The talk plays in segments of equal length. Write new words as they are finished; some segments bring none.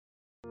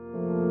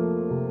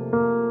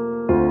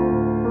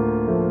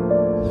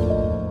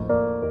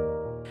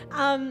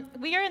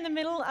We are in the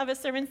middle of a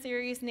sermon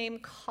series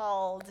named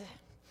Called.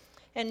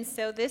 And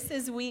so this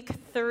is week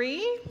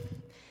 3.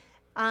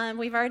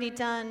 We've already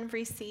done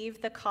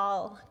Receive the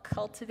Call,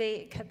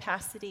 Cultivate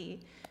Capacity.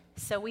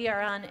 So we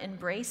are on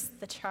Embrace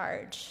the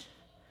Charge.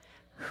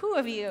 Who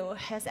of you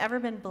has ever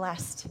been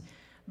blessed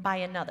by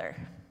another?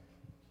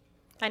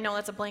 I know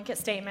that's a blanket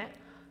statement.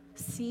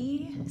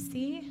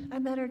 See, I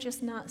better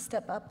just not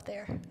step up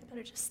there. I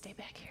better just stay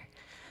back here.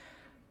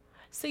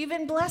 So you've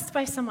been blessed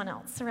by someone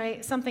else,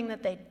 right? Something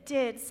that they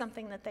did,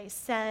 something that they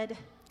said,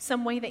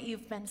 some way that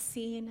you've been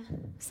seen,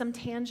 some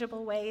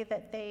tangible way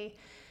that they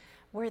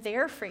were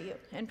there for you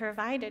and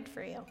provided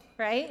for you,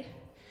 right?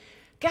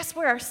 Guess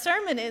where our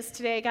sermon is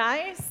today,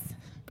 guys?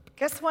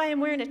 Guess why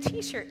I'm wearing a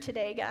t-shirt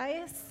today,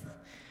 guys?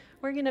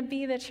 We're going to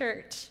be the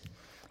church.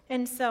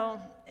 And so,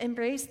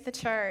 embrace the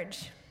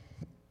charge.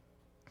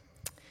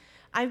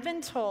 I've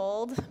been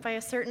told by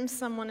a certain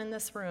someone in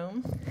this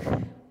room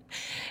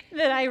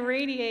that I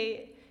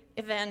radiate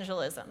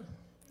evangelism.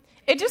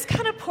 It just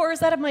kind of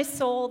pours out of my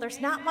soul.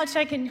 There's not much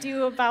I can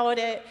do about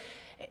it.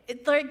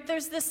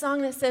 There's this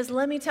song that says,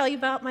 "Let me tell you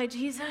about my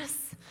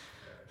Jesus."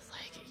 It's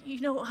like, you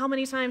know how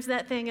many times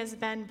that thing has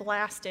been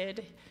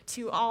blasted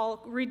to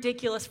all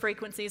ridiculous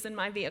frequencies in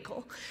my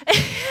vehicle.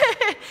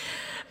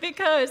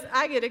 Because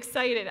I get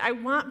excited. I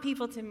want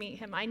people to meet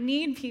him. I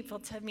need people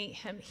to meet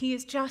him. He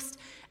is just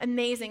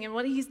amazing. And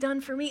what he's done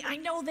for me, I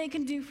know they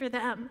can do for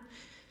them.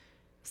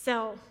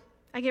 So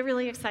I get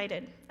really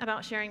excited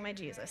about sharing my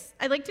Jesus.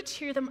 I like to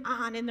cheer them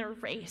on in their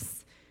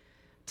race,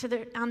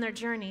 on their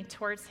journey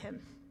towards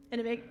him. And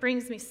it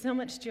brings me so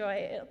much joy.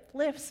 It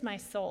lifts my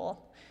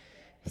soul.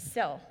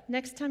 So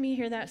next time you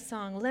hear that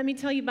song, "Let me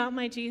tell you about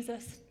my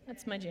Jesus,"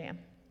 that's my jam.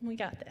 We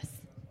got this.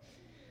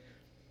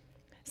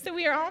 So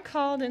we are all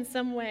called in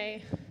some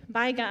way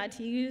by God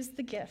to use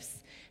the gifts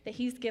that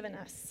he's given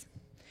us.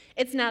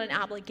 It's not an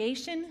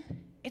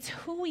obligation. It's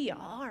who we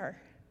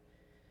are.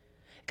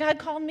 God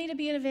called me to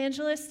be an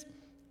evangelist.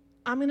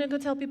 I'm going to go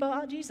tell people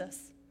about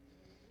Jesus.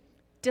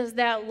 Does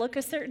that look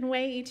a certain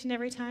way each and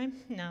every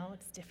time? No,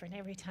 it's different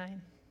every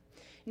time.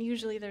 And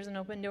usually there's an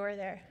open door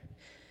there.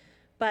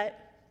 But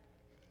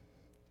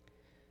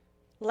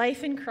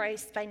life in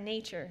Christ by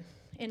nature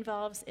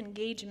involves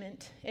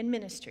engagement in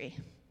ministry,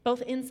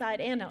 both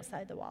inside and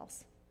outside the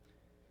walls.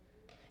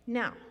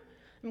 Now,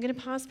 I'm going to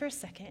pause for a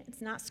second.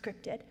 It's not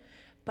scripted.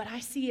 But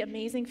I see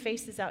amazing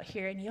faces out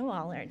here, and you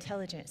all are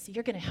intelligent, so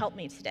you're going to help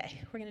me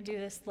today. We're going to do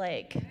this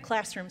like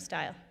classroom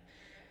style.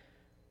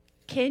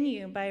 Can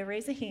you, by a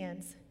raise of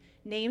hands,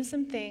 name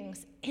some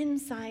things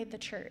inside the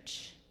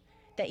church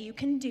that you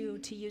can do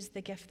to use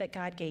the gift that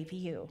God gave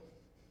you?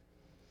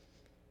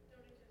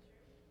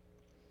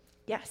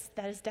 Yes,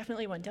 that is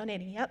definitely one.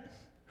 Donating, yep.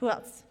 Who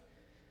else?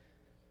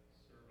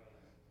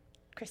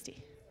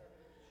 Christy.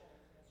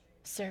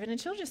 Serving in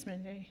children's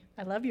ministry.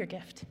 I love your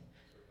gift.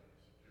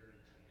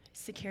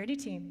 Security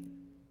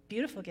team.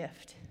 Beautiful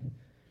gift.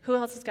 Who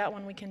else has got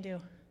one we can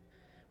do?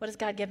 What has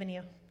God given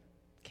you?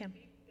 Kim.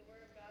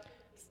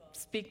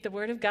 Speak the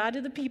word of God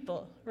to the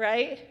people,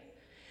 right?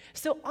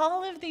 So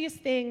all of these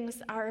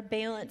things are a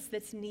balance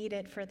that's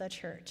needed for the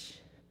church,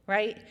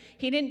 right?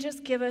 He didn't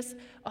just give us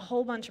a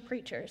whole bunch of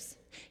preachers.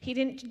 He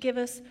didn't give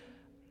us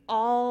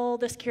all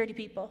the security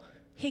people.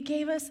 He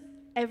gave us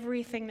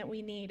everything that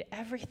we need.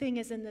 Everything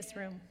is in this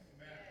room,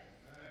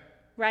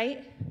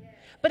 right?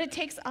 But it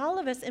takes all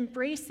of us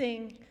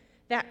embracing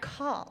that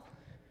call,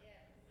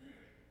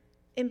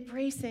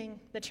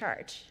 embracing the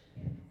charge.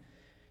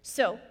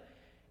 So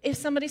if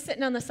somebody's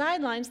sitting on the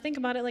sidelines, think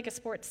about it like a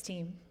sports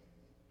team.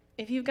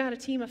 If you've got a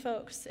team of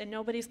folks and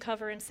nobody's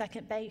covering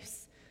second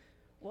base,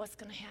 what's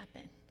going to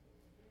happen?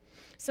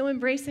 So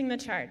embracing the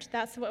charge,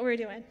 that's what we're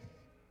doing.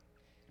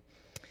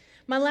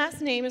 My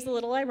last name is a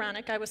little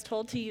ironic. I was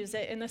told to use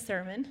it in the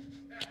sermon.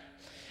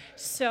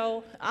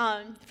 So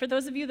for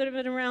those of you that have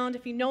been around,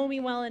 if you know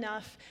me well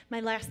enough, my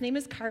last name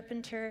is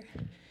Carpenter.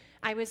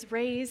 I was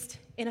raised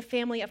in a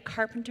family of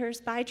carpenters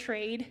by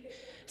trade,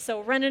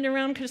 so running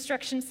around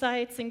construction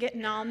sites and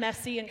getting all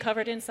messy and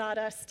covered in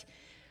sawdust.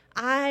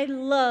 I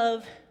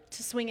love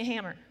to swing a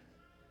hammer.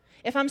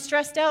 If I'm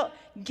stressed out,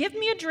 give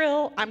me a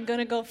drill, I'm going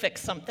to go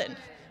fix something.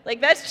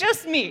 Like, that's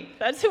just me.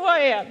 That's who I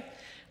am.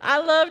 I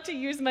love to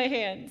use my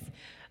hands.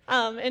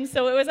 And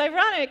so it was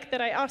ironic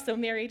that I also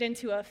married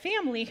into a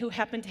family who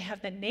happened to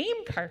have the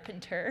name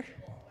Carpenter.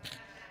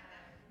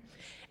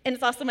 And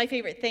it's also my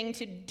favorite thing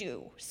to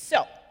do.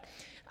 So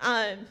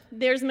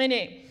there's my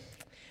name.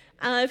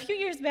 A few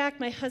years back,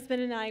 my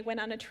husband and I went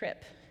on a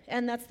trip.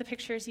 And that's the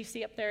pictures you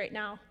see up there right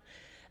now.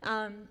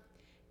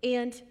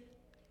 And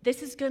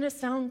this is going to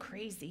sound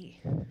crazy.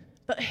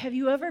 But have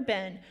you ever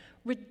been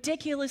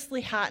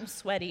ridiculously hot and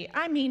sweaty?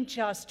 I mean,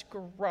 just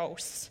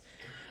gross.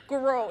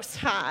 Gross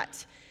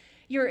hot.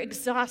 You're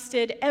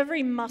exhausted.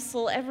 Every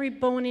muscle, every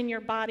bone in your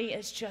body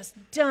is just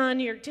done.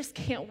 You just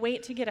can't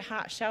wait to get a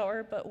hot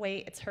shower. But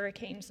wait, it's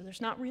hurricane, so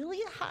there's not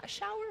really a hot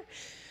shower.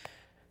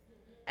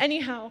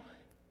 Anyhow,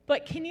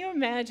 but can you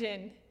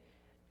imagine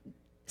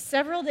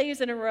several days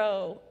in a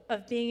row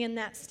of being in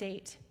that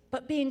state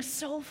but being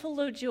so full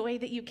of joy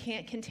that you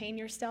can't contain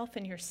yourself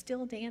and you're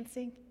still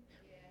dancing.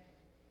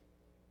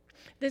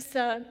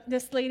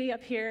 This lady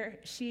up here,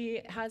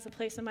 she has a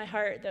place in my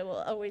heart that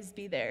will always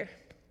be there.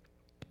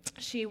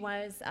 She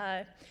was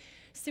a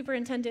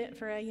superintendent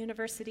for a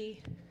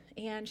university,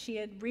 and she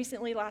had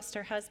recently lost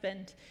her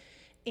husband,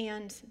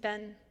 and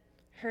then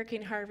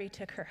Hurricane Harvey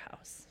took her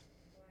house.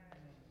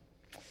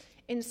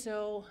 And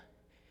so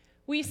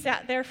we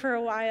sat there for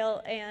a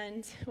while,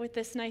 and with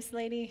this nice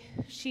lady,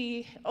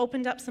 she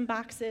opened up some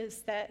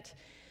boxes that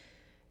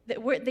they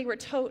were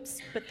totes,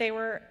 but they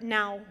were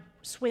now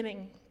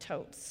swimming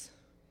totes,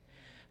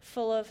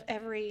 full of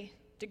every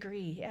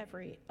degree,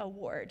 every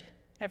award,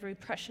 every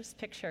precious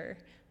picture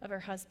of her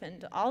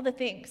husband, all the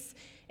things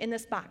in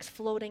this box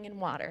floating in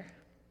water.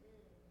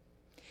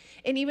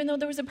 And even though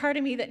there was a part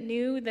of me that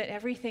knew that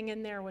everything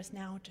in there was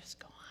now just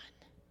gone,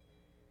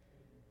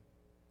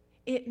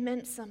 it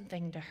meant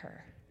something to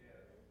her.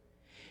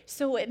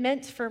 So it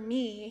meant for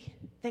me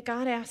that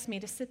God asked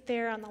me to sit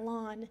there on the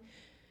lawn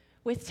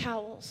with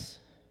towels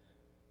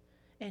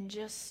and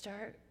just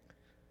start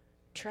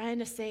trying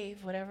to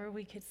save whatever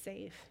we could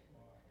save.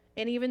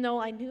 And even though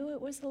I knew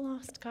it was a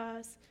lost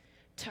cause,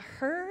 to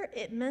her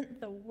it meant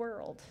the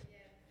world.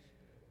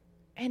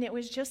 And it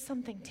was just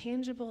something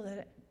tangible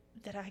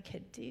that I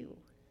could do.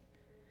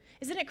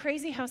 Isn't it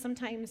crazy how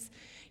sometimes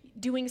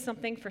doing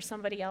something for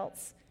somebody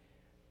else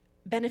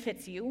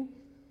benefits you?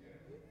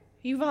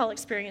 You've all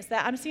experienced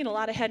that. I'm seeing a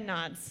lot of head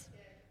nods.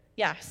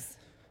 Yes,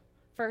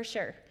 for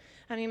sure.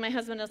 I mean, my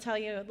husband will tell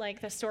you, like,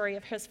 the story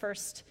of his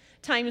first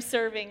time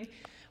serving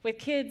with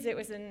kids. It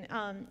was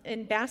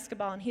in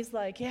basketball, and he's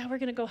like, yeah, we're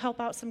going to go help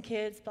out some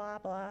kids, blah,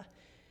 blah.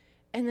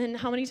 And then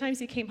how many times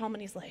he came home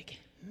and he's like,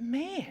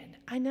 man,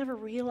 I never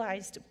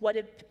realized what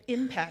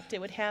impact it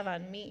would have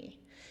on me.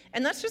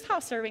 And that's just how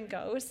serving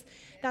goes.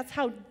 That's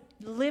how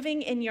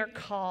living in your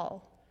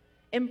call,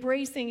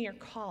 embracing your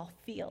call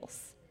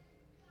feels.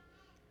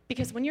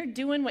 Because when you're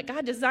doing what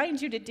God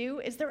designed you to do,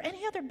 is there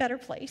any other better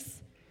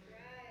place?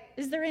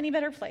 Is there any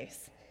better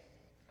place?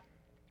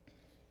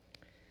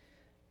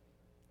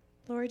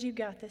 Lord, you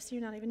got this.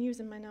 You're not even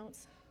using my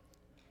notes.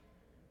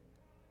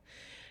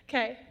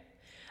 Okay.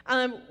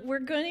 We're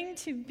going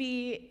to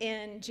be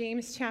in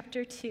James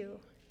chapter 2.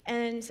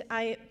 And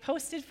I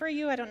posted for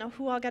you, I don't know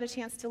who all got a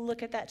chance to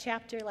look at that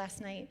chapter last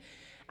night,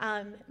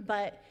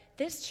 but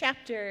this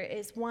chapter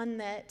is one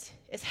that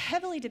is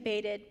heavily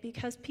debated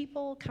because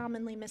people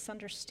commonly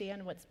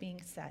misunderstand what's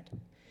being said.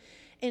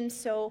 And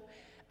so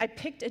I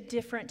picked a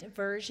different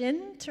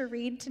version to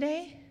read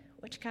today,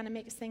 which kind of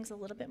makes things a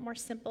little bit more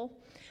simple.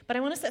 But I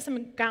want to set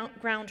some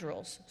ground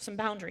rules, some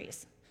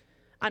boundaries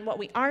on what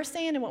we are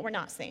saying and what we're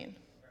not saying.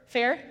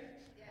 Fair?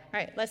 Yeah. All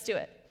right, let's do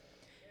it.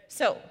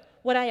 So,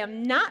 what I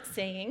am not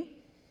saying,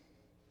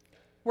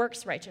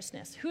 works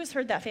righteousness. Who's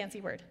heard that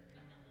fancy word?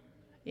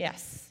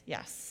 Yes,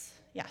 yes,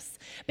 yes.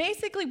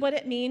 Basically, what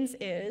it means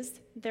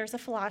is there's a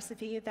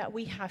philosophy that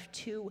we have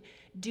to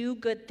do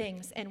good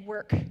things and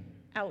work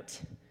out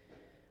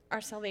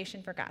our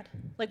salvation for God.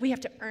 Like we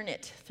have to earn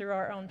it through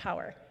our own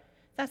power.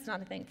 That's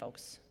not a thing,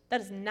 folks. That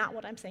is not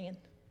what I'm saying.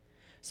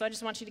 So I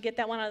just want you to get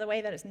that one out of the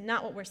way. That is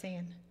not what we're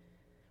saying.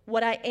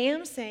 What I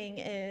am saying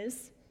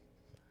is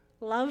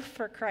love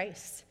for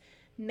Christ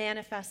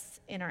manifests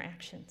in our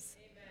actions.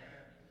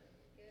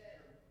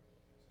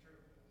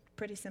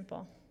 Pretty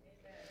simple.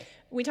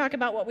 We talk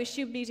about what we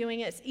should be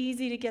doing. It's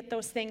easy to get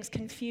those things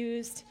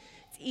confused.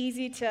 It's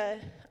easy to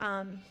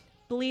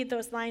bleed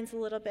those lines a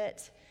little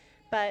bit.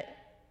 But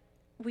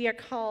we are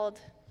called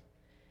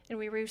and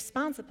we're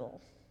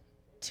responsible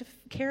to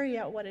carry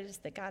out what it is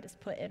that God has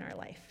put in our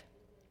life.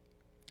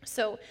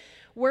 So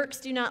works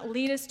do not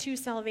lead us to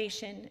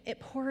salvation. It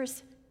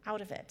pours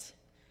out of it.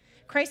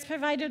 Christ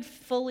provided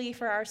fully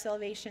for our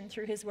salvation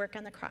through his work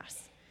on the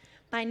cross.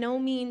 By no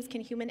means can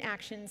human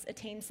actions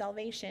attain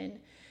salvation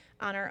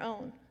on our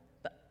own,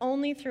 but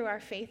only through our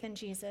faith in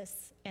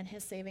Jesus and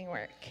his saving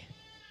work.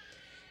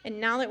 And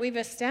now that we've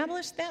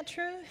established that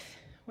truth,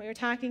 we are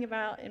talking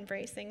about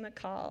embracing the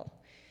call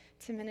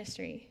to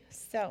ministry.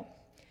 So,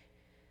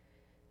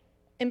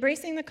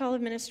 embracing the call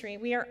of ministry,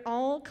 we are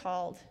all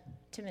called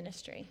to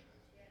ministry.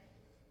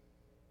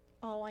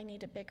 Oh, I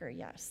need a bigger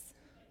yes.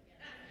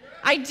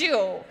 I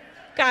do.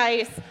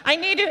 Guys, I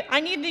need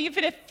you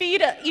to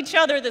feed each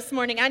other this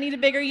morning. I need a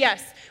bigger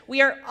yes.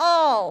 We are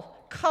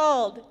all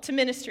called to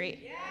ministry.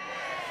 Yes.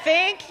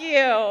 Thank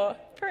you.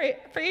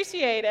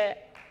 Appreciate it.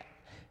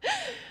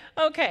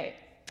 Okay.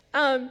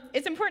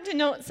 It's important to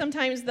note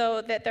sometimes,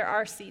 though, that there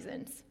are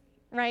seasons,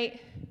 right?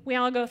 We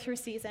all go through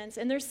seasons,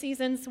 and there's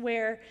seasons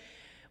where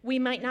we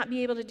might not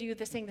be able to do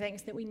the same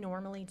things that we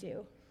normally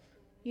do.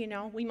 You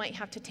know, we might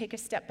have to take a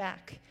step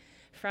back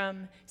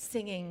from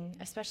singing,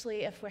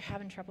 especially if we're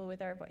having trouble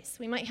with our voice.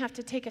 We might have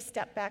to take a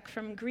step back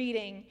from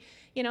greeting.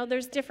 You know,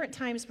 there's different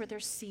times where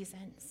there's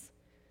seasons.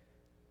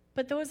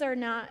 But those are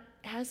not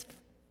as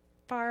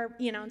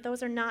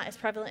those are not as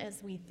prevalent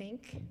as we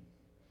think.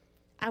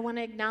 I want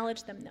to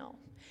acknowledge them, though,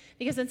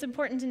 because it's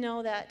important to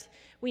know that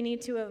we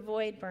need to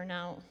avoid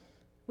burnout.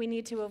 We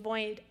need to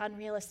avoid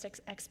unrealistic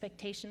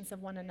expectations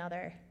of one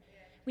another.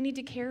 We need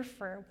to care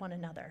for one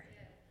another.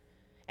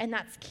 And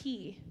that's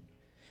key.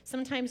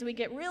 Sometimes we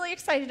get really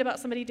excited about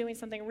somebody doing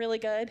something really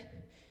good,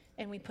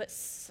 and we put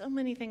so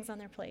many things on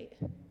their plate.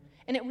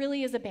 And it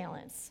really is a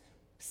balance.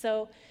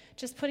 So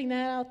just putting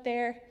that out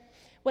there.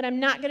 What I'm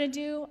not going to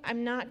do,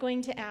 I'm not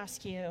going to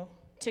ask you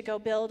to go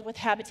build with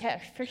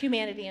Habitat for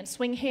Humanity and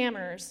swing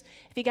hammers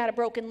if you got a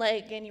broken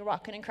leg and you're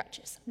walking in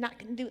crutches. I'm not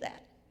going to do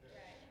that.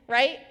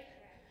 Right?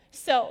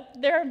 So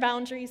there are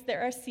boundaries,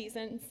 there are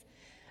seasons.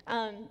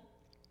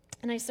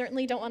 And I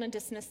certainly don't want to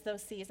dismiss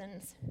those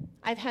seasons.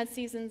 I've had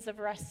seasons of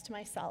rest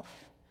myself.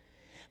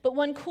 But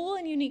one cool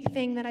and unique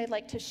thing that I'd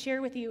like to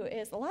share with you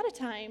is a lot of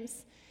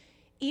times,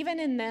 even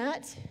in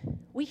that,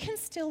 we can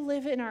still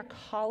live in our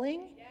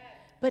calling,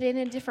 but in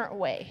a different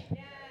way.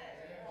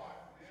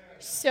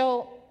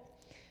 So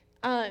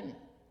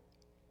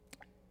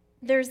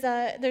there's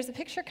a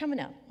picture coming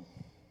up.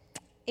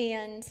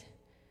 And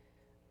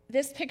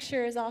this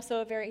picture is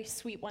also a very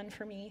sweet one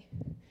for me.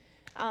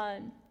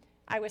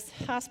 I was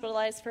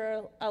hospitalized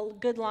for a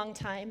good long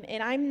time,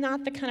 and I'm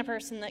not the kind of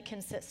person that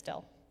can sit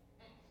still.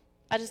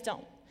 I just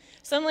don't.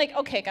 So I'm like,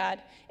 okay, God,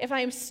 if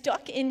I'm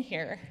stuck in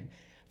here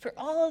for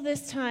all of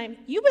this time,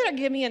 you better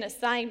give me an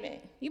assignment.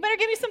 You better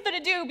give me something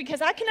to do,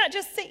 because I cannot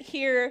just sit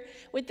here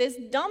with this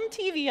dumb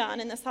TV on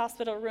in this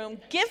hospital room.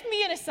 Give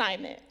me an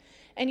assignment.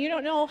 And you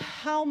don't know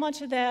how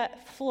much of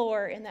that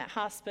floor in that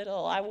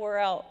hospital I wore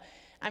out.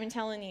 I'm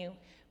telling you.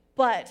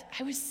 But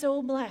I was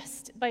so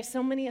blessed by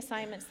so many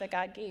assignments that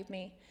God gave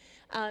me.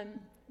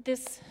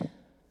 This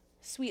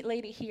sweet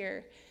lady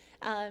here,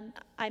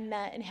 I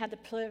met and had the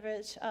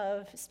privilege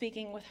of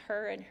speaking with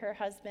her and her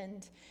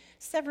husband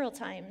several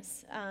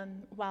times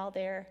while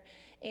there.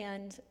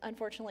 And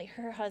unfortunately,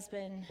 her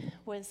husband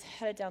was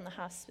headed down the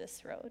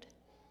hospice road.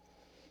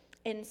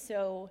 And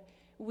so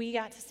we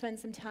got to spend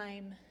some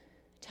time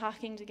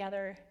talking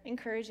together,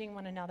 encouraging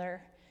one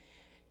another,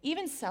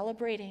 even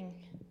celebrating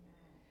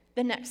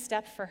the next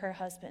step for her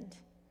husband.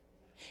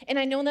 And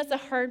I know that's a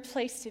hard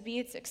place to be.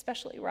 It's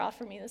especially raw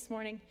for me this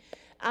morning.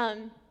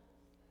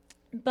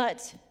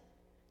 But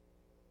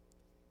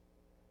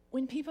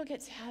when people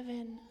get to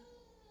heaven,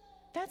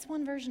 that's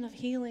one version of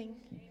healing.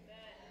 Amen.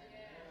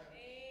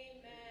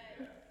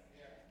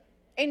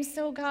 And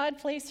so God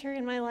placed her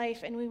in my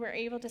life, and we were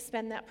able to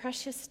spend that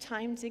precious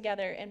time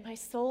together, and my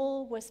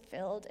soul was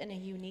filled in a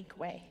unique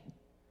way.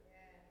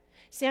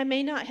 See, I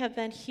may not have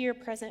been here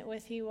present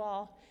with you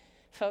all,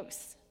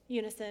 folks,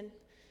 Unison.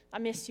 I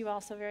missed you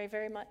all so very,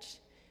 very much.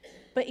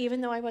 But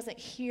even though I wasn't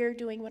here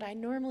doing what I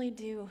normally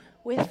do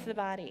with the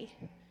body,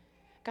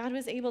 God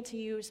was able to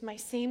use my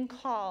same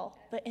call,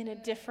 but in a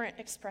different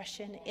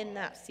expression in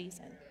that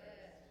season.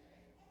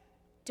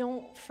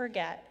 Don't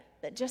forget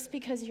that just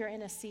because you're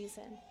in a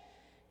season,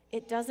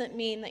 it doesn't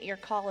mean that your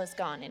call is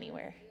gone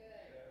anywhere.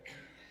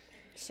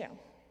 So,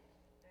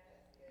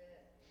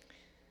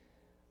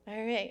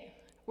 all right.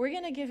 We're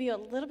going to give you a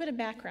little bit of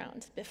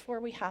background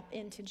before we hop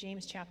into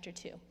James chapter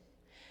 2.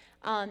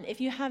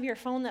 If you have your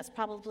phone, that's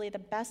probably the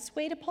best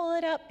way to pull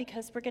it up,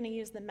 because we're going to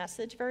use the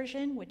Message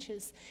version, which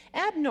is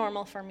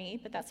abnormal for me,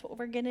 but that's what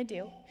we're going to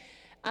do.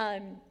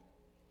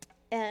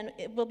 And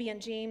it will be in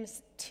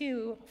James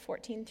 2,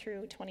 14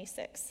 through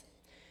 26.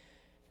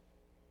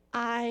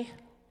 I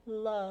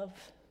love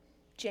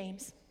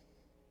James.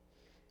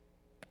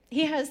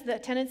 He has the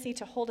tendency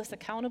to hold us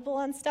accountable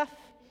on stuff.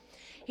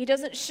 He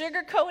doesn't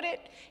sugarcoat it.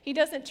 He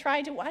doesn't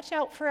try to watch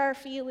out for our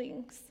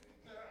feelings.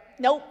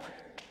 Nope.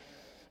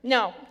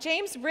 No,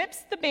 James rips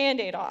the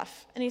Band-Aid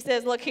off, and he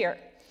says, look here.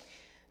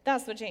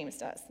 That's what James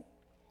does.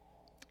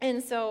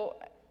 And so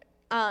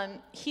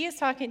he is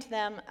talking to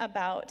them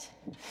about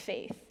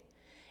faith,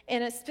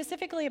 and it's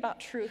specifically about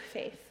true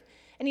faith.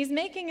 And he's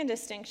making a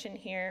distinction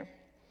here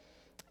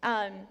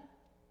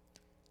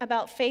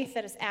about faith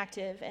that is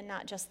active and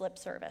not just lip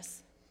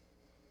service.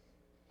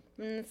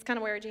 And that's kind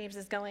of where James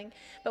is going.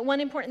 But one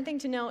important thing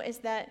to know is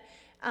that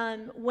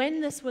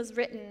when this was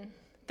written,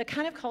 the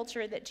kind of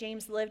culture that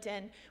James lived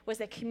in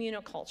was a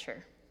communal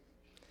culture.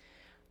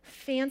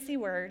 Fancy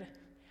word.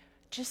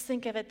 Just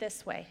think of it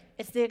this way.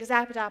 It's the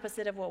exact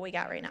opposite of what we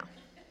got right now.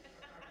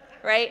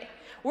 Right?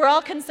 We're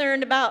all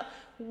concerned about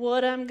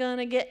what I'm going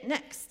to get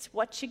next.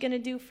 What you going to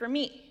do for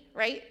me?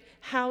 Right?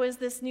 How is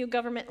this new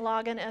government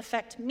law going to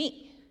affect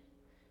me?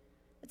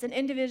 It's an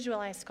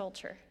individualized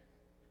culture.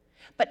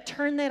 But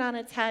turn that on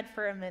its head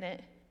for a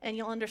minute, and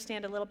you'll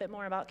understand a little bit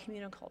more about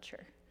communal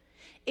culture.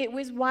 It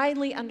was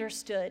widely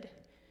understood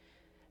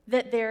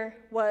that there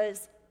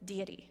was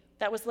deity.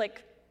 That was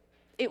like,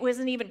 it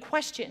wasn't even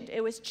questioned.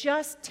 It was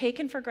just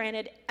taken for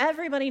granted.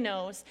 Everybody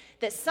knows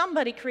that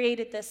somebody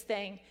created this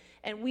thing,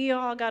 and we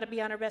all got to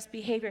be on our best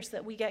behavior so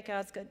that we get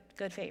God's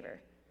good favor.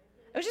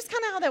 It was just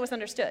kind of how that was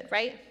understood,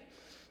 right?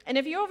 And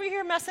if you're over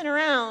here messing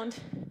around,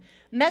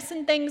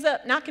 messing things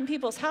up, knocking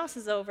people's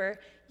houses over,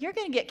 you're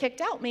going to get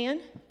kicked out, man,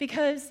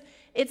 because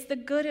it's the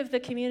good of the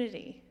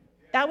community.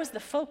 That was the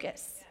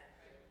focus,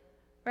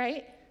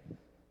 right?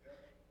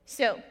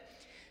 So,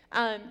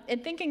 in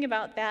thinking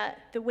about that,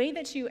 the way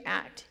that you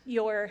act,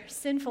 your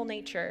sinful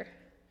nature,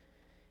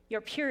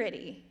 your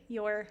purity,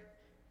 your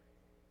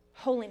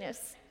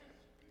holiness,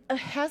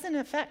 has an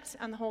effect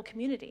on the whole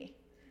community.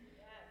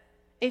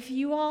 If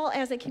you all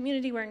as a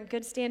community were in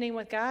good standing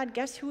with God,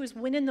 guess who is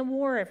winning the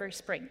war every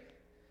spring?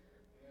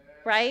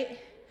 Right?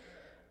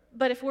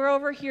 But if we're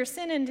over here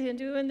sinning and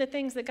doing the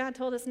things that God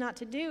told us not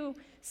to do,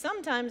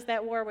 sometimes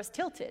that war was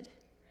tilted.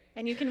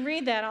 And you can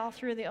read that all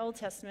through the Old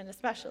Testament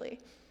especially.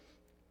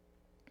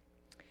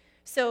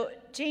 So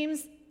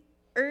James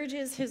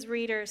urges his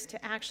readers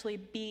to actually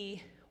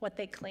be what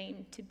they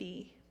claim to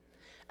be.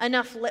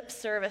 Enough lip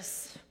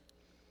service.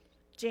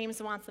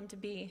 James wants them to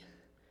be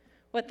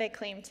what they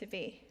claim to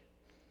be.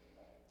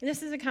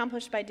 This is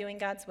accomplished by doing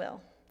God's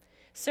will.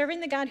 Serving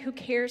the God who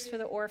cares for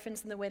the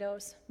orphans and the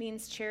widows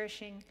means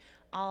cherishing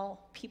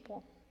all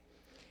people.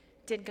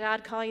 Did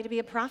God call you to be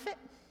a prophet?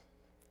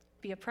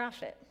 Be a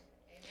prophet.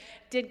 Amen.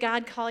 Did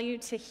God call you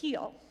to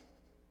heal?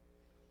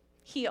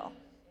 Heal. Amen.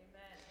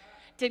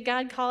 Did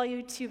God call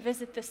you to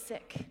visit the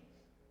sick?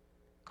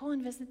 Go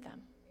and visit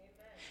them.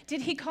 Amen.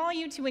 Did he call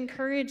you to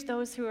encourage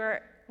those who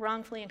are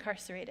wrongfully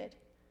incarcerated?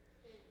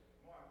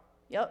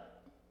 Yep.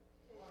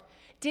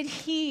 Did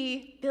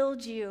he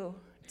build you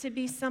to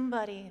be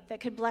somebody that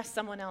could bless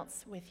someone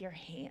else with your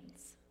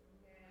hands?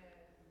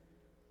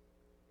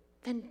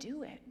 Then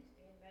do it. Amen.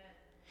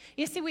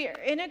 You see, we are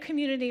in a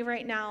community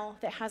right now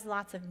that has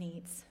lots of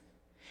needs.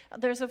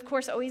 There's, of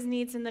course, always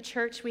needs in the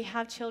church. We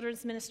have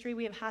children's ministry,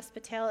 we have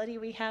hospitality,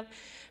 we have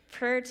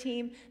prayer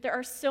team. There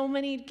are so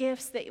many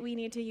gifts that we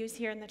need to use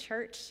here in the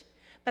church.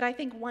 But I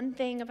think one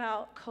thing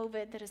about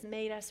COVID that has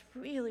made us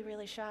really,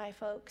 really shy,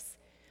 folks,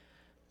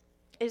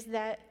 is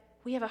that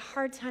we have a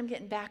hard time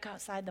getting back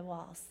outside the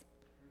walls.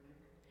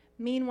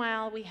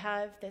 Meanwhile, we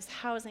have this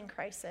housing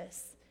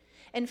crisis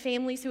and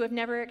families who have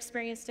never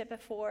experienced it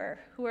before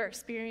who are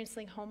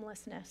experiencing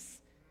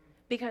homelessness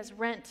because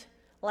rent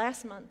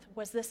last month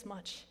was this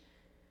much,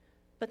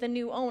 but the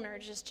new owner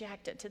just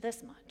jacked it to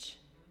this much.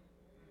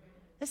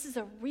 This is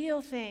a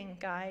real thing,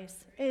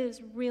 guys. It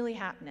is really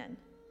happening.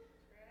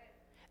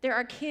 There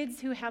are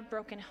kids who have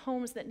broken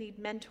homes that need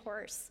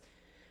mentors,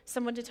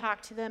 someone to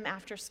talk to them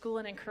after school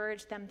and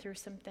encourage them through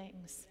some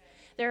things.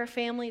 There are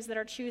families that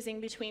are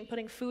choosing between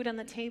putting food on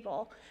the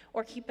table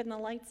or keeping the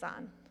lights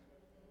on.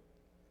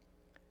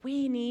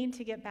 We need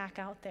to get back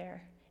out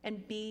there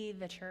and be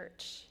the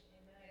church.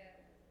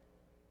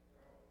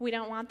 We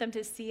don't want them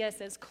to see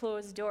us as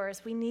closed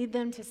doors. We need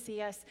them to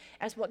see us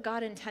as what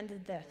God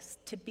intended this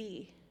to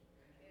be.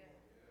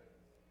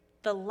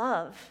 The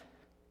love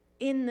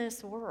in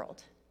this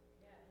world.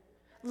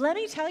 Let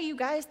me tell you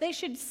guys, they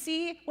should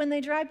see when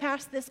they drive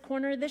past this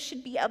corner, this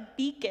should be a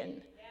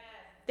beacon.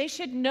 They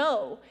should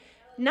know,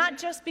 not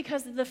just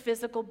because of the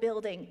physical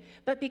building,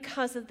 but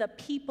because of the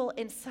people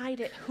inside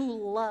it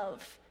who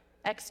love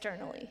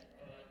externally.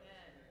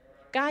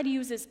 God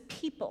uses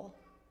people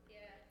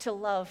to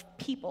love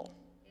people.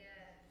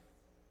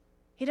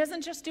 He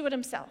doesn't just do it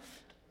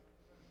himself.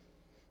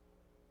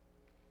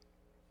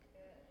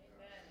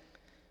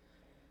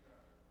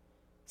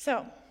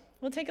 So,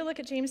 we'll take a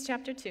look at James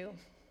chapter 2.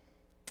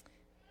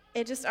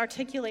 It just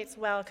articulates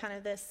well kind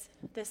of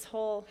this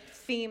whole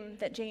theme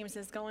that James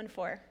is going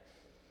for.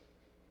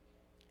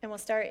 And we'll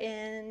start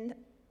in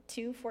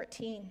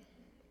 2:14.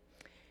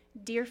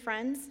 Dear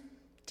friends,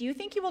 do you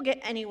think you will get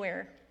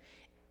anywhere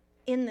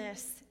in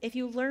this if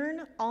you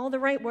learn all the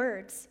right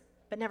words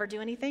but never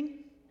do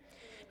anything?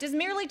 Does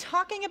merely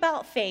talking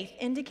about faith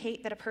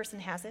indicate that a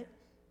person has it?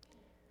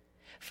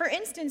 For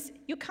instance,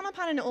 you come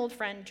upon an old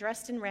friend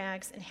dressed in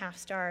rags and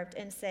half-starved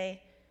and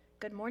say,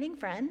 "Good morning,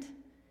 friend.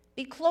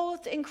 Be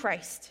clothed in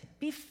Christ.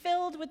 Be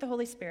filled with the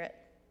Holy Spirit,"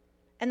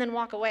 and then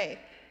walk away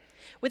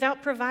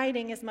without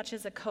providing as much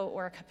as a coat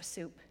or a cup of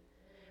soup.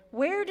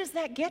 Where does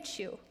that get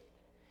you?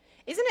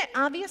 Isn't it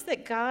obvious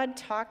that God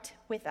talk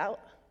without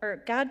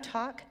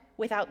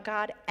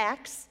God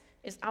acts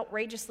is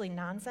outrageously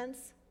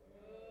nonsense?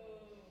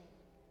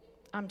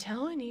 I'm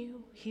telling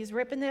you, he's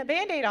ripping that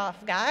Band-Aid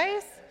off,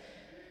 guys.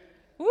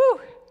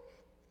 Woo!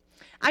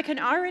 I can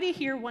already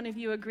hear one of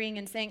you agreeing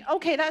and saying,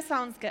 "Okay, that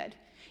sounds good.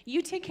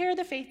 You take care of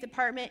the faith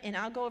department, and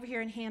I'll go over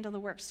here and handle the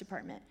works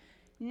department."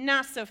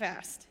 Not so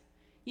fast.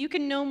 You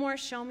can no more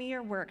show me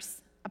your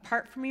works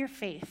apart from your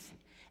faith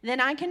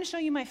than I can show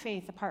you my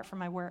faith apart from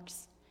my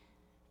works.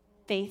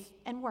 Faith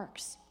and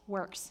works,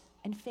 works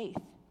and faith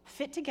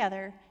fit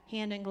together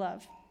hand in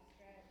glove.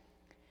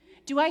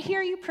 Do I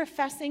hear you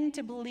professing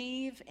to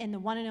believe in the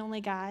one and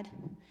only God,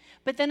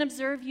 but then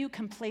observe you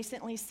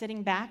complacently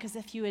sitting back as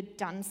if you had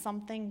done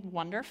something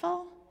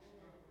wonderful?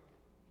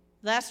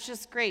 That's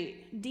just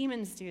great.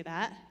 Demons do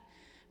that.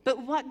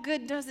 But what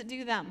good does it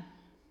do them?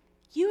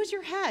 Use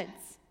your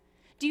heads.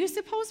 Do you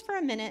suppose for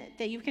a minute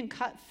that you can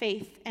cut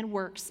faith and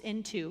works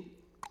in two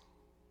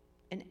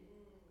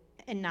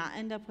and not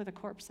end up with a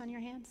corpse on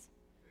your hands?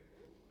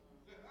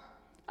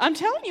 I'm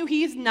telling you,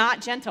 he's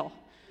not gentle.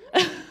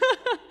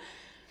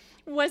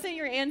 Wasn't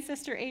your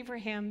ancestor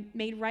Abraham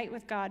made right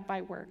with God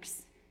by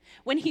works?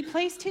 When he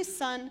placed his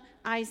son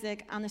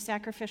Isaac on the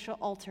sacrificial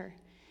altar,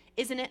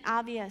 isn't it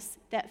obvious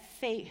that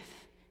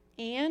faith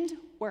and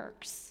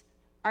works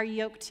are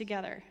yoked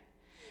together?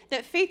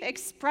 that faith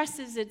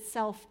expresses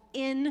itself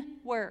in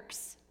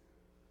works.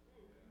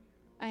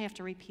 I have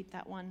to repeat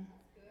that one.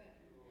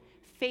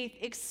 Faith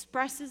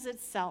expresses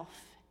itself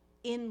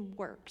in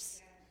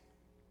works.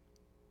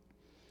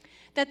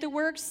 That the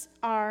works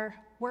are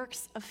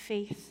works of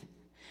faith.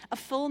 A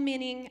full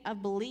meaning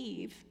of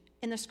believe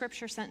in the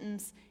scripture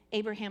sentence,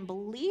 Abraham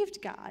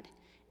believed God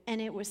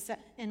and was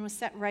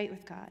set right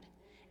with God,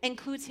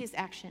 includes his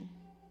action.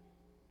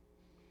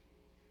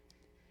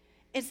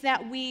 It's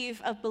that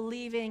weave of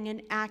believing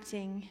and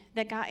acting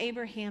that got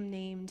Abraham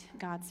named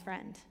God's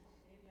friend.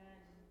 Amen.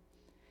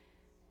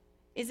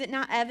 Is it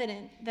not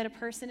evident that a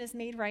person is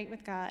made right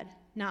with God,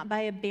 not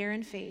by a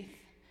barren faith,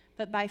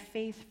 but by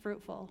faith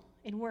fruitful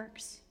in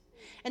works?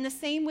 And the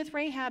same with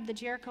Rahab, the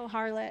Jericho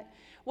harlot.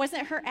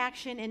 Wasn't her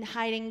action in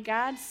hiding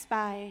God's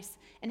spies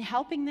and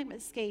helping them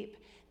escape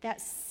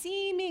that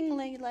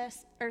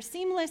seamless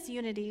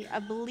unity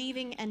of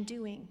believing and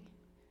doing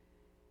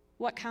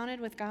what counted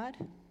with God?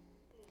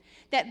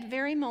 That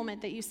very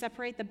moment that you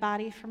separate the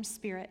body from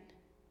spirit,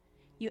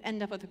 you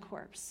end up with a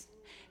corpse.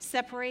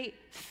 Separate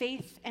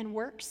faith and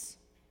works,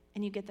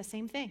 and you get the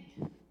same thing,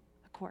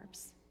 a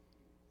corpse.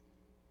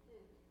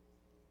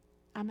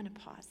 I'm going to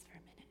pause for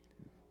a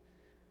minute,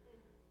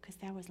 because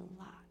that was a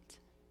lot.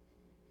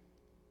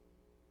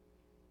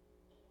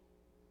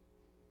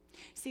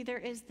 See, there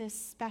is this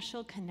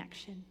special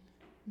connection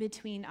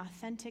between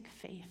authentic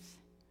faith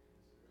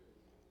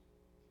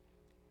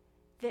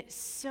that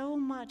so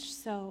much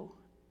so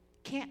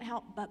can't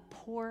help but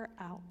pour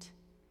out.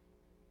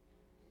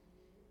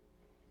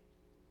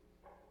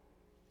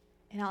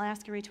 And I'll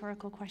ask a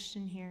rhetorical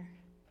question here.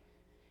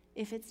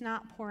 If it's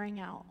not pouring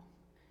out,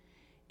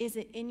 is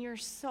it in your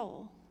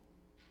soul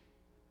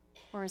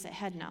or is it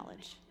head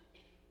knowledge?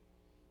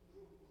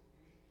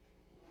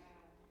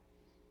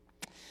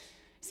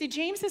 See,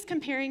 James is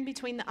comparing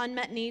between the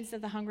unmet needs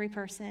of the hungry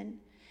person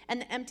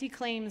and the empty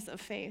claims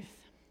of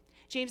faith.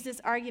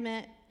 James's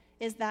argument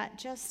is that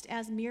just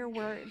as mere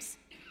words,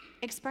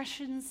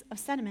 expressions of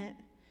sentiment,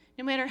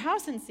 no matter how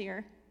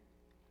sincere,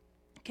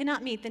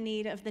 cannot meet the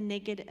need of the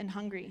naked and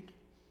hungry.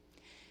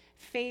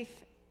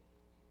 Faith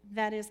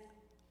that is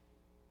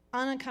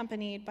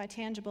unaccompanied by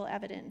tangible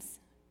evidence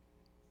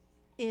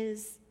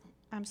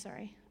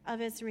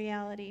of its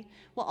reality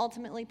will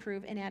ultimately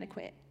prove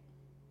inadequate.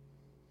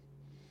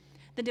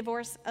 The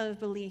divorce of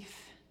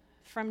belief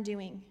from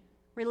doing,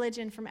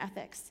 religion from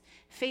ethics,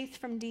 faith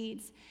from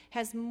deeds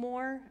has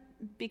more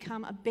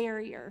become a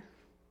barrier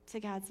to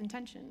God's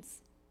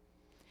intentions.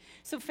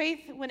 So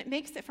faith, when it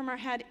makes it from our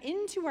head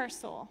into our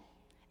soul,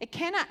 it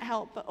cannot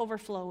help but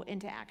overflow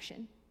into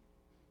action.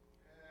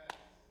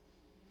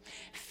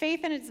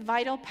 Faith and its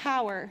vital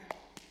power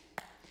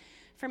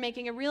for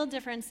making a real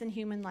difference in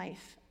human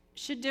life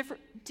should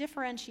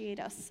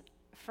differentiate us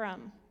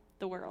from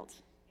the world.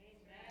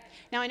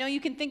 Now, I know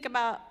you can think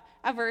about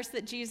a verse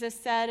that Jesus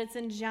said. It's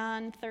in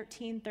John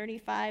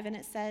 13:35, and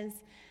it says,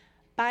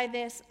 "By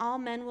this all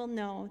men will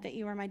know that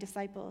you are my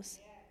disciples,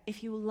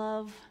 if you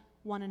love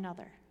one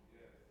another."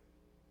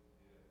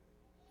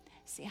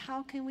 See,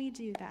 how can we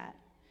do that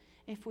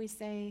if we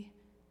say,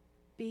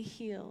 be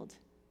healed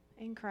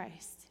in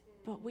Christ,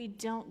 but we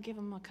don't give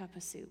them a cup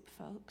of soup,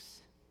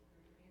 folks?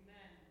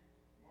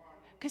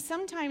 Because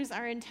sometimes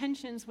our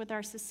intentions with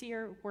our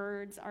sincere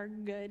words are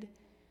good,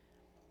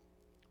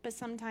 but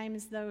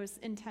sometimes those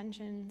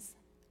intentions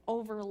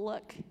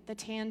overlook the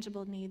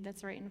tangible need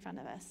that's right in front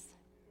of us.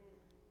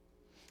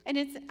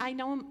 And I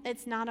know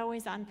it's not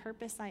always on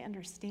purpose, I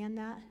understand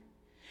that.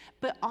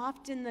 But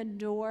often the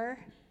door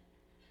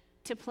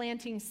to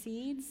planting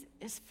seeds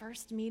is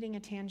first meeting a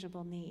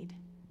tangible need.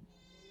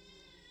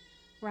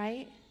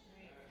 Right?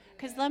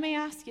 Because let me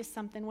ask you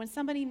something. When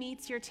somebody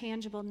meets your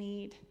tangible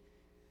need,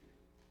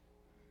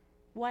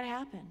 what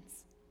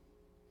happens?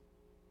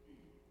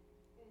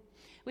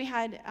 We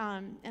had,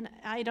 and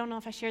I don't know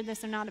if I shared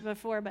this or not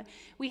before, but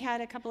we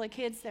had a couple of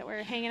kids that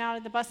were hanging out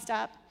at the bus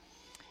stop,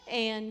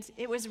 and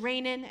it was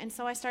raining, and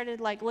so I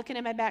started looking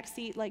at my back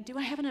seat, do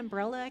I have an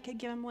umbrella I could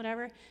give them,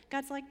 whatever?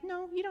 God's like,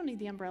 no, you don't need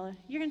the umbrella.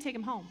 You're going to take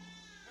them home.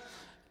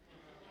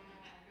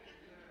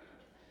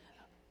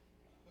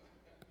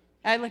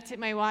 I looked at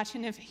my watch,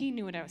 and if he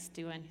knew what I was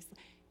doing, he's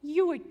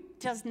like, it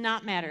does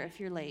not matter if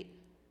you're late.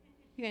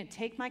 You're going to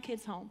take my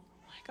kids home.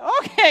 I'm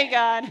like, okay,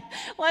 God,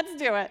 let's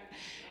do it.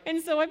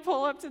 And so I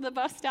pull up to the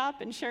bus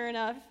stop, and sure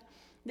enough,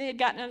 they had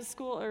gotten out of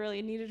school early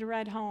and needed a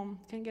ride home.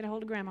 Couldn't get a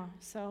hold of Grandma.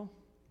 So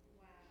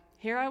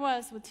here I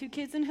was with 2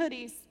 kids in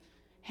hoodies,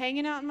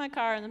 hanging out in my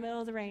car in the middle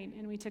of the rain,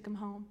 and we took them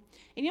home.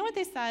 And you know what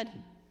they said?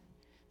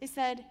 They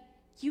said,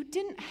 you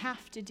didn't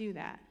have to do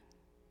that,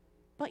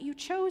 but you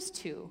chose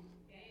to.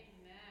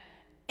 Amen.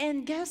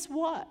 And guess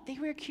what? They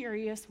were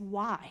curious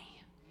why.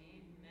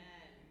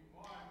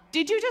 Amen.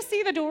 Did you just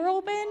see the door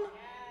open? Yes.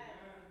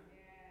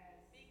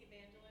 Speak,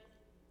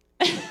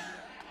 evangelist.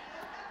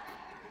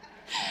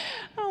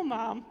 Oh,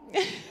 Mom.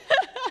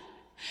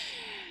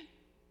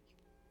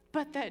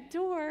 But that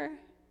door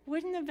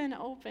wouldn't have been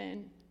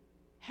open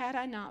had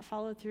I not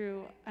followed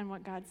through on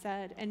what God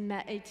said and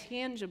met a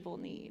tangible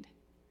need.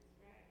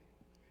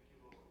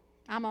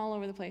 I'm all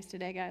over the place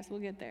today, guys. We'll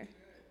get there.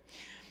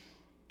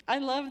 I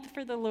love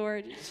for the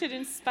Lord should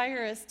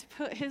inspire us to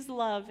put his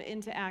love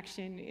into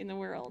action in the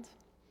world.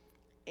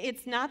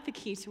 It's not the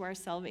key to our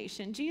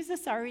salvation.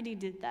 Jesus already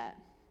did that.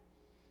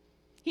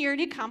 He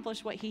already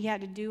accomplished what he had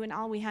to do, and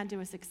all we had to do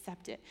was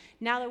accept it.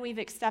 Now that we've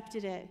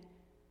accepted it,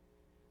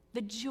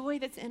 the joy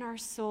that's in our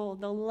soul,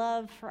 the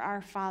love for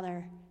our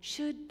Father,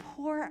 should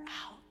pour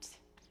out.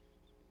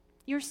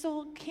 Your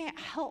soul can't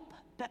help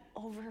but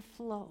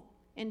overflow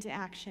into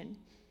action,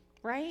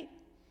 right?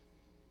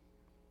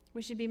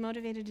 We should be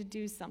motivated to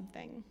do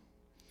something,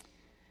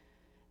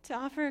 to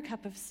offer a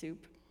cup of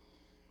soup.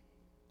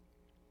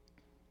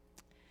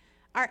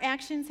 Our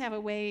actions have a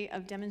way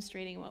of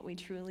demonstrating what we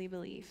truly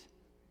believe.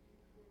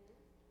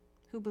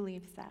 Who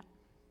believes that?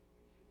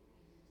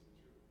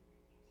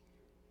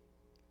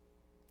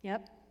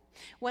 Yep.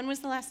 When was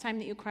the last time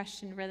that you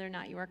questioned whether or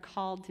not you were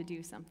called to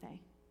do something?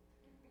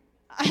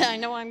 I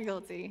know I'm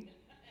guilty.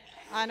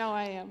 I know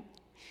I am.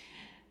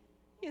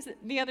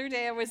 The other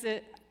day I was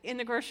in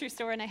the grocery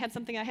store and I had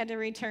something I had to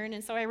return,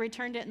 and so I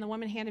returned it and the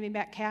woman handed me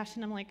back cash,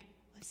 and I'm like,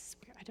 this is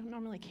weird. I don't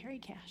normally carry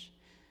cash.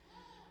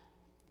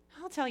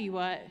 I'll tell you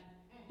what.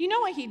 You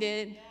know what he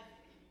did?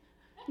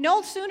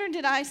 No sooner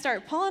did I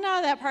start pulling out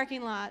of that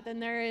parking lot than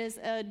there is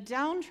a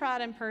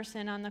downtrodden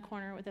person on the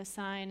corner with a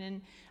sign,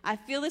 and I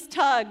feel this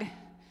tug.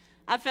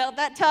 I felt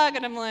that tug,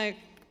 and I'm like,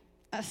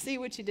 I see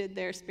what you did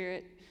there,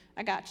 Spirit.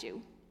 I got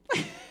you.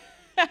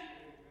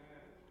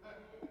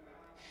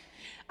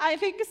 I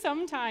think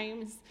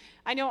sometimes,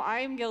 I know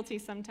I am guilty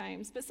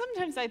sometimes, but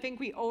sometimes I think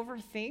we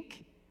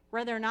overthink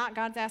whether or not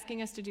God's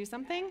asking us to do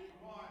something.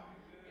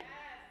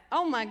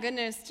 Oh my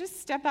goodness,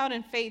 just step out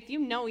in faith. You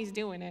know he's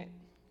doing it.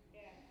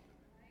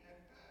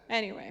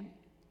 Anyway.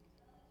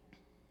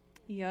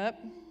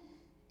 Yep.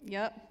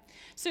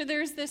 So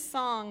there's this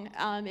song,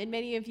 and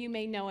many of you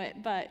may know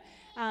it, but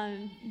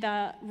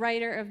the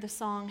writer of the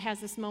song has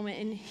this moment,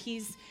 and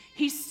he's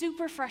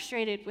super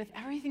frustrated with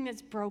everything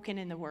that's broken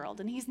in the world,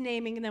 and he's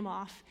naming them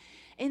off.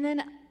 And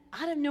then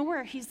out of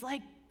nowhere, he's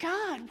like,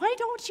 God, why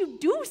don't you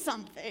do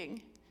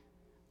something?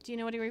 Do you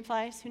know what he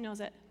replies? Who knows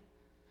it?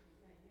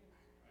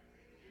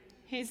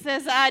 He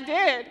says, I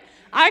did.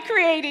 I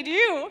created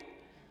you.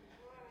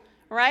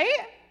 Right?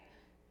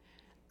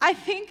 I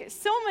think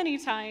so many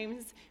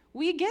times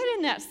we get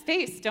in that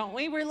space, don't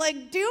we? We're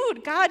like,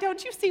 dude, God,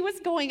 don't you see what's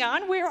going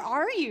on? Where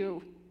are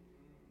you?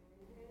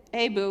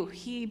 Hey, boo,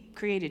 he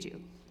created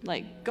you.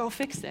 Like, go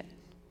fix it.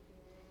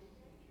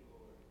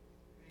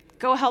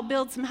 Go help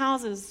build some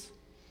houses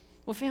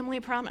with Family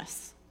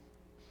Promise.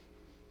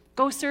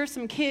 Go serve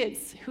some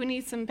kids who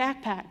need some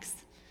backpacks.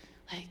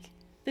 Like,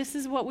 this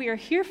is what we are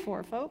here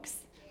for, folks.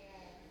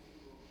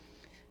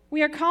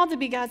 We are called to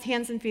be God's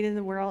hands and feet in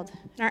the world,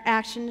 and our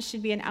actions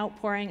should be an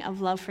outpouring of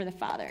love for the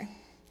Father.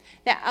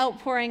 That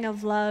outpouring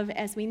of love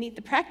as we meet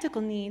the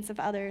practical needs of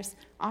others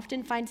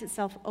often finds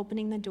itself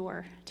opening the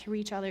door to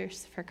reach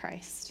others for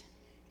Christ.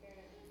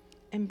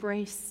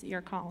 Embrace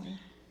your calling.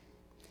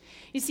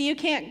 You see, you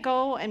can't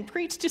go and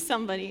preach to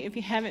somebody if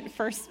you haven't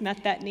first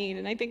met that need,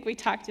 and I think we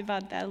talked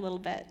about that a little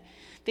bit,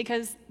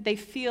 because they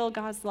feel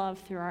God's love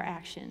through our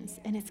actions,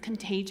 and it's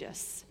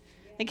contagious.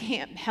 They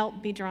can't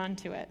help be drawn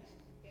to it.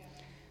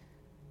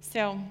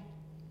 So,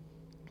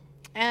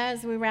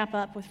 as we wrap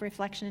up with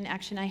reflection and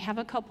action, I have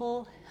a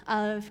couple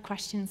of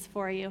questions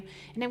for you,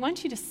 and I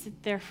want you to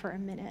sit there for a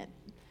minute.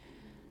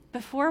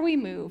 Before we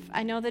move,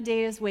 I know the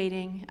day is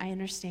waiting, I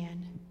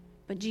understand,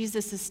 but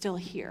Jesus is still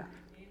here,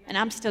 and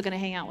I'm still going to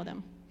hang out with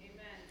him.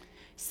 Amen.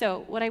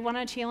 So, what I want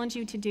to challenge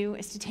you to do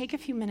is to take a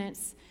few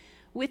minutes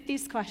with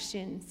these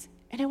questions,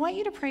 and I want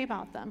you to pray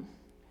about them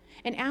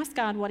and ask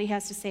God what he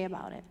has to say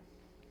about it.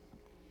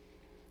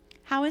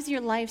 How has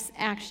your life's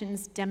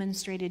actions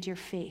demonstrated your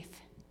faith?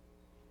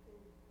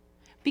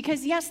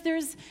 Because yes,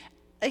 there's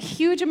a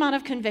huge amount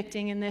of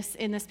convicting in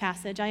this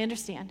passage, I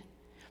understand.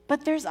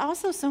 But there's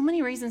also so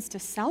many reasons to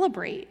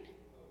celebrate.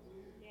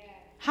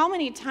 How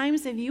many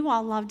times have you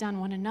all loved on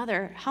one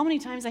another? How many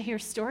times I hear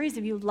stories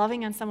of you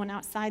loving on someone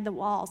outside the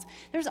walls?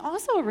 There's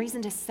also a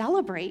reason to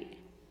celebrate.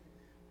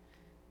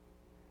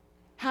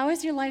 How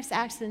has your life's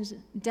actions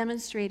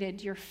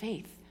demonstrated your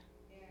faith?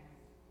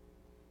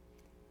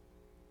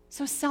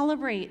 So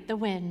celebrate the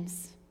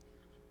wins.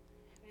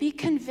 Be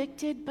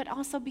convicted, but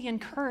also be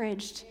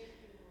encouraged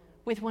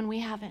with when we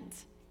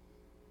haven't.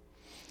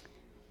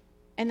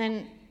 And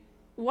then,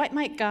 what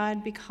might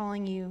God be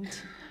calling you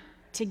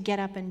to get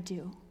up and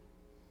do?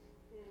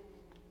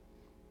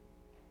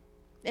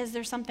 Is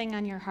there something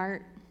on your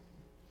heart?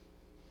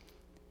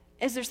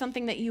 Is there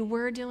something that you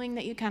were doing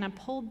that you kind of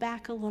pulled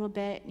back a little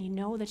bit and you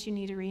know that you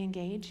need to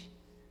re-engage?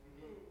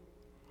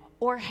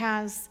 Or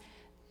has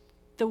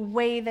the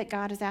way that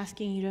God is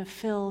asking you to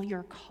fill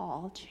your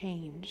call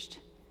changed?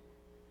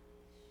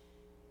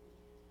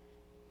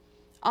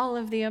 All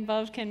of the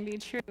above can be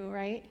true,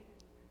 right?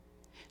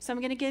 So I'm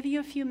going to give you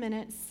a few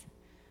minutes.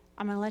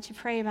 I'm going to let you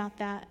pray about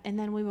that, and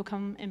then we will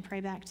come and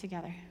pray back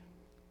together.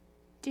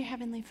 Dear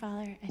Heavenly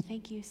Father, I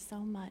thank you so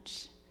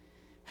much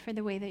for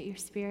the way that your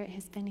Spirit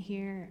has been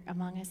here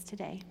among us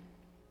today.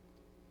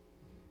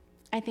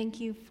 I thank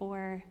you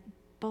for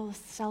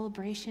both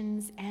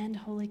celebrations and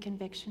holy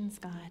convictions,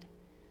 God.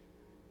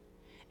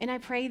 And I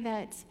pray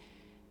that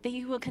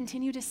you will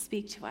continue to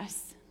speak to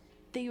us,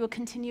 that you will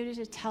continue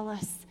to tell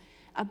us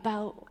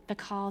about the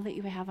call that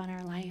you have on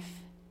our life.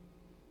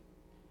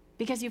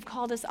 Because you've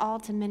called us all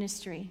to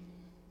ministry.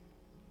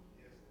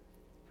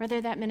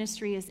 Whether that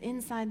ministry is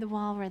inside the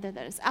wall, whether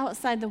that is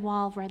outside the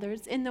wall, whether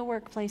it's in the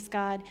workplace,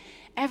 God,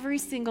 every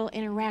single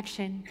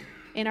interaction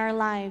in our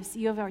lives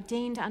you have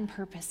ordained on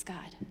purpose,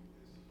 God.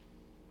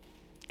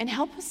 And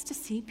help us to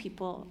see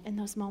people in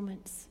those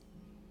moments.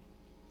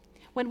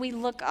 When we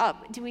look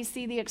up, do we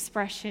see the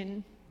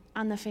expression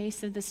on the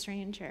face of the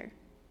stranger?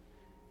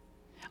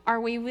 Are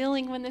we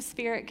willing, when the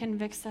Spirit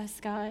convicts us,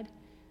 God,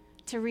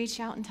 to reach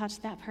out and touch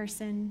that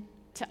person,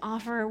 to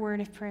offer a word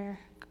of prayer?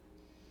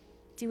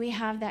 Do we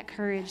have that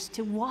courage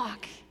to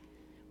walk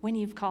when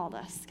you've called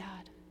us,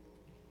 God?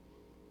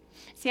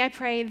 See, I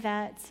pray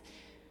that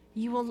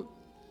you will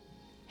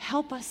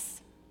help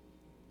us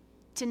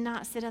to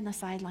not sit on the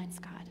sidelines,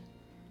 God.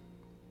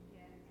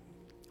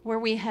 Where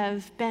we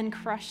have been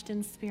crushed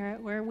in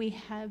spirit, where we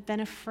have been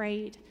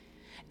afraid.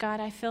 God,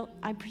 I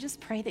just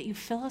pray that you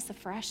fill us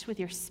afresh with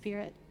your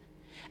Spirit.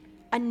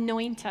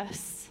 Anoint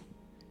us.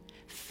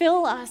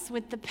 Fill us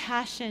with the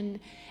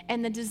passion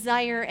and the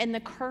desire and the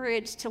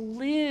courage to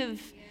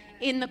live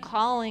in the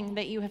calling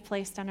that you have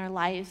placed on our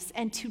lives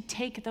and to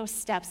take those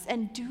steps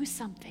and do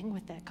something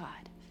with it,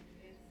 God.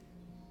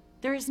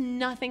 There is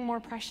nothing more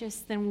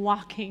precious than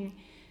walking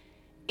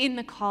in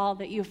the call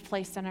that you have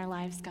placed on our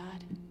lives,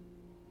 God.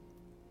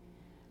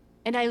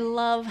 And I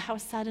love how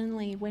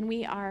suddenly when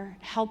we are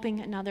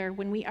helping another,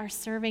 when we are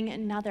serving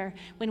another,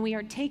 when we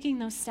are taking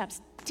those steps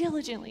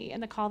diligently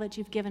in the call that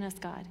you've given us,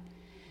 God,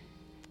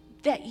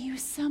 that you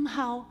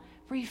somehow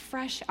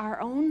refresh our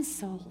own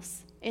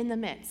souls in the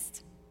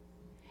midst.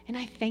 And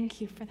I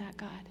thank you for that,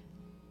 God.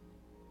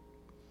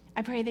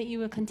 I pray that you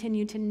will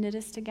continue to knit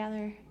us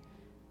together,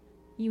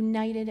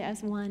 united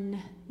as one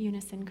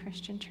unison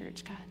Christian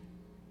church, God.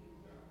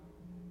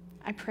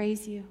 I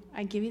praise you.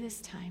 I give you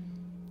this time.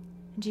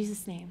 In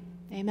Jesus' name,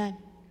 amen.